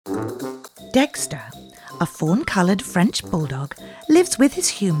Dexter, a fawn-coloured French bulldog, lives with his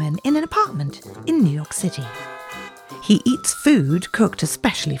human in an apartment in New York City. He eats food cooked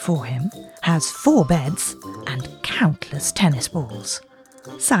especially for him, has 4 beds, and countless tennis balls.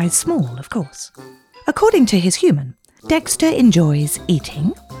 Size small, of course. According to his human, Dexter enjoys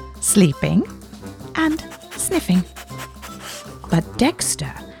eating, sleeping, and sniffing. But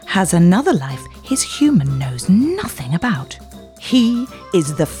Dexter has another life his human knows nothing about. He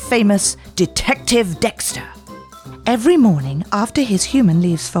is the famous Detective Dexter. Every morning after his human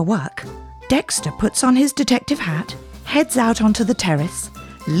leaves for work, Dexter puts on his detective hat, heads out onto the terrace,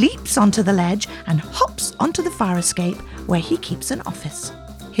 leaps onto the ledge, and hops onto the fire escape where he keeps an office.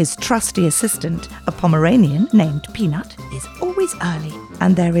 His trusty assistant, a Pomeranian named Peanut, is always early,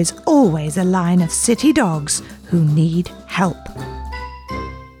 and there is always a line of city dogs who need help.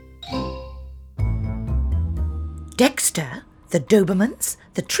 Dexter, the Dobermans,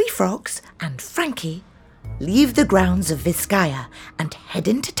 the tree frogs, and Frankie leave the grounds of Vizcaya and head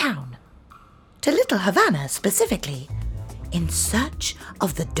into town, to Little Havana specifically, in search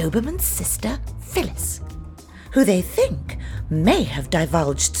of the Doberman's sister, Phyllis, who they think may have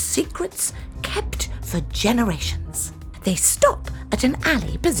divulged secrets kept for generations. They stop at an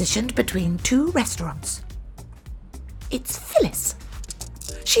alley positioned between 2 restaurants. It's Phyllis.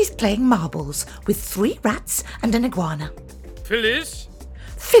 She's playing marbles with 3 rats and an iguana. Phyllis?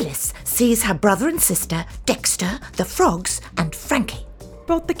 Phyllis sees her brother and sister, Dexter, the frogs, and Frankie.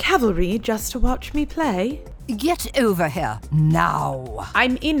 Brought the cavalry just to watch me play? Get over here, now.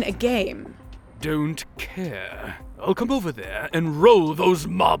 I'm in a game. Don't care. I'll come over there and roll those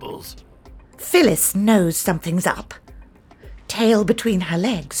marbles. Phyllis knows something's up. Tail between her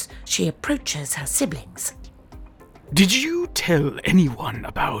legs, she approaches her siblings. Did you tell anyone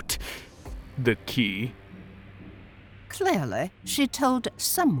about the key? Clearly, she told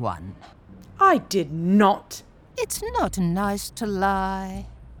someone. I did not. It's not nice to lie.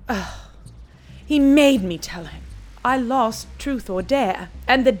 He made me tell him. I lost truth or dare,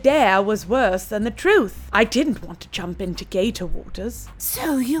 and the dare was worse than the truth. I didn't want to jump into gator waters.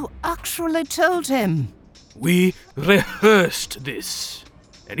 So you actually told him? We rehearsed this.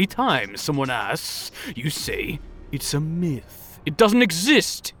 Anytime someone asks, you say it's a myth. It doesn't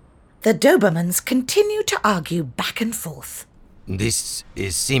exist. The Dobermans continue to argue back and forth. This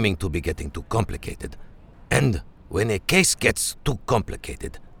is seeming to be getting too complicated. And when a case gets too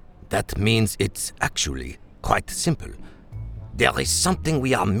complicated, that means it's actually quite simple. There is something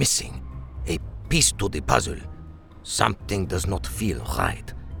we are missing. A piece to the puzzle. Something does not feel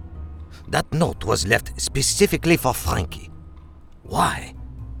right. That note was left specifically for Frankie. Why?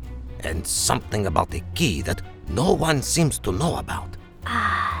 And something about a key that no one seems to know about.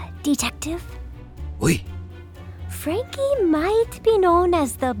 Detective? Oui. Frankie might be known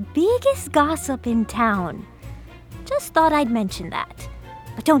as the biggest gossip in town. Just thought I'd mention that.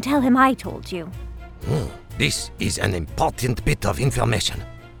 But don't tell him I told you. This is an important bit of information.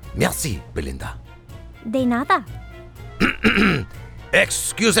 Merci, Belinda. De nada.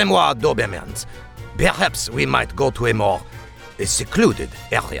 Excusez-moi, Dobermans. Perhaps we might go to a more secluded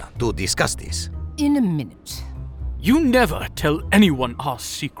area to discuss this. In a minute. You never tell anyone our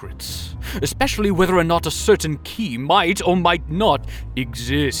secrets, especially whether or not a certain key might or might not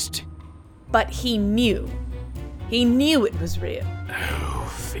exist. But he knew. He knew it was real. Oh,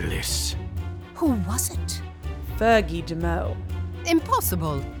 Phyllis. Who was it? Fergie DeMo.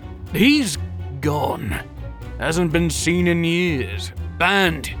 Impossible. He's gone. Hasn't been seen in years.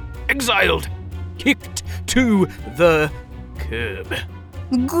 Banned. Exiled. Kicked to the curb.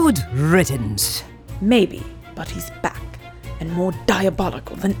 Good riddance. Maybe, but he's back, and more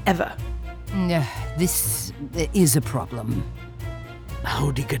diabolical than ever. This is a problem.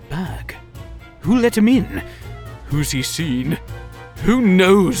 How'd he get back? Who let him in? Who's he seen? Who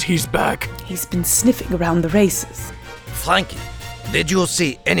knows he's back? He's been sniffing around the races. Frankie, did you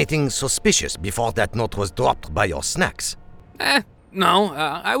see anything suspicious before that note was dropped by your snacks? No.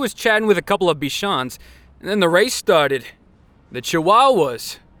 I was chatting with a couple of Bichons, and then the race started. The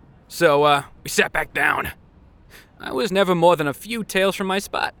Chihuahuas. So, we sat back down. I was never more than a few tails from my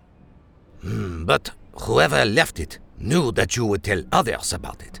spot. But whoever left it knew that you would tell others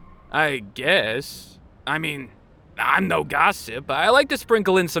about it. I guess. I mean, I'm no gossip. I like to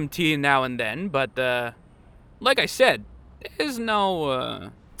sprinkle in some tea now and then, but, like I said, there's no,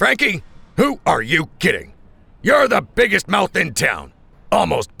 Frankie, who are you kidding? You're the biggest mouth in town.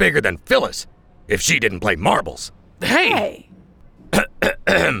 Almost bigger than Phyllis, if she didn't play marbles. Hey!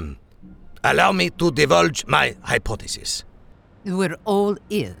 Allow me to divulge my hypothesis. We're all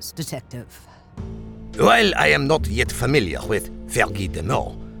ears, Detective. While I am not yet familiar with Fergie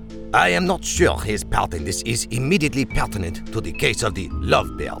DeMo, I am not sure his part in this is immediately pertinent to the case of the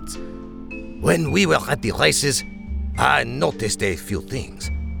lovebirds. When we were at the races, I noticed a few things.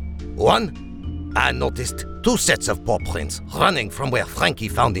 One, I noticed 2 sets of paw prints running from where Frankie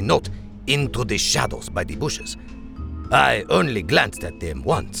found the note into the shadows by the bushes. I only glanced at them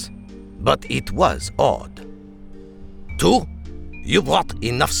once, but it was odd. 2, you brought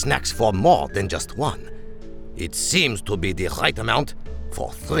enough snacks for more than just 1. It seems to be the right amount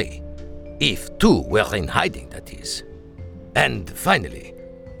for 3. If 2 were in hiding, that is. And finally,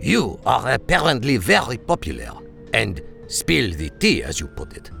 you are apparently very popular and spill the tea, as you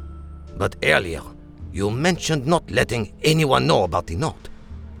put it. But earlier, you mentioned not letting anyone know about the note.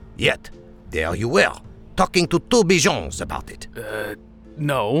 Yet, there you were, talking to 2 Bijons about it.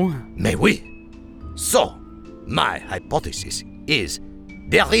 No. Mais oui. So, my hypothesis is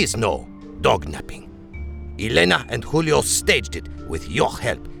there is no dog napping. Elena and Julio staged it with your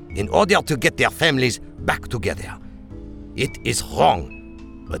help in order to get their families back together. It is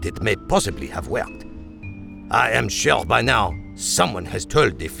wrong, but it may possibly have worked. I am sure by now someone has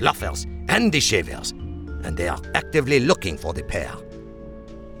told the Fluffers and the Shavers, and they are actively looking for the pair.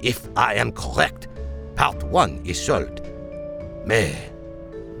 If I am correct, part 1 is solved. Mais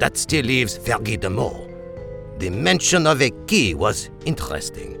that still leaves Fergie de Meaux. The mention of a key was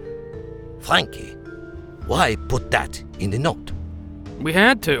interesting. Frankie, why put that in the note? We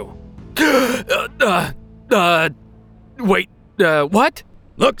had to. Wait, what?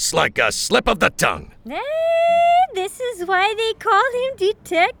 Looks like a slip of the tongue. This is why they call him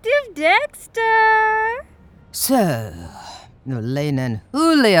Detective Dexter. So, Elena and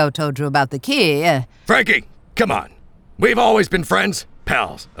Julio told you about the key. Frankie, come on. We've always been friends,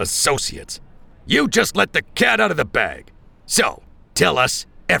 pals, associates. You just let the cat out of the bag. So, tell us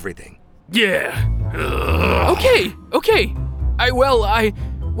everything. Yeah. Okay.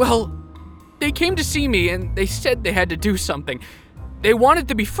 Well, they came to see me and they said they had to do something. They wanted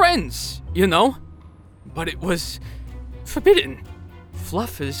to be friends, you know? But it was forbidden.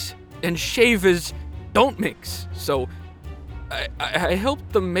 Fluffers and shavers don't mix, so I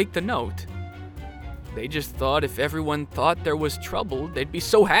helped them make the note. They just thought if everyone thought there was trouble, they'd be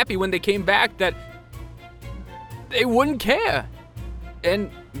so happy when they came back that they wouldn't care. And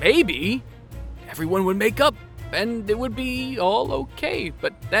maybe everyone would make up and it would be all okay.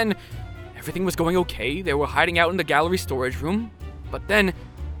 But then everything was going okay. They were hiding out in the gallery storage room. But then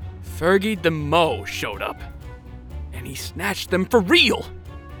Fergie de Meaux showed up and he snatched them for real.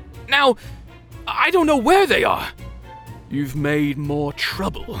 Now, I don't know where they are. You've made more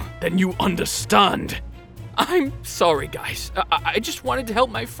trouble than you understand. I'm sorry, guys. I just wanted to help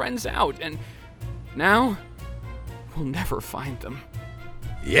my friends out, and now we'll never find them.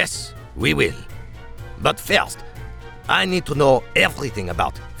 Yes, we will. But first, I need to know everything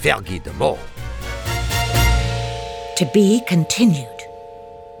about Fergie de Meaux. To be continued.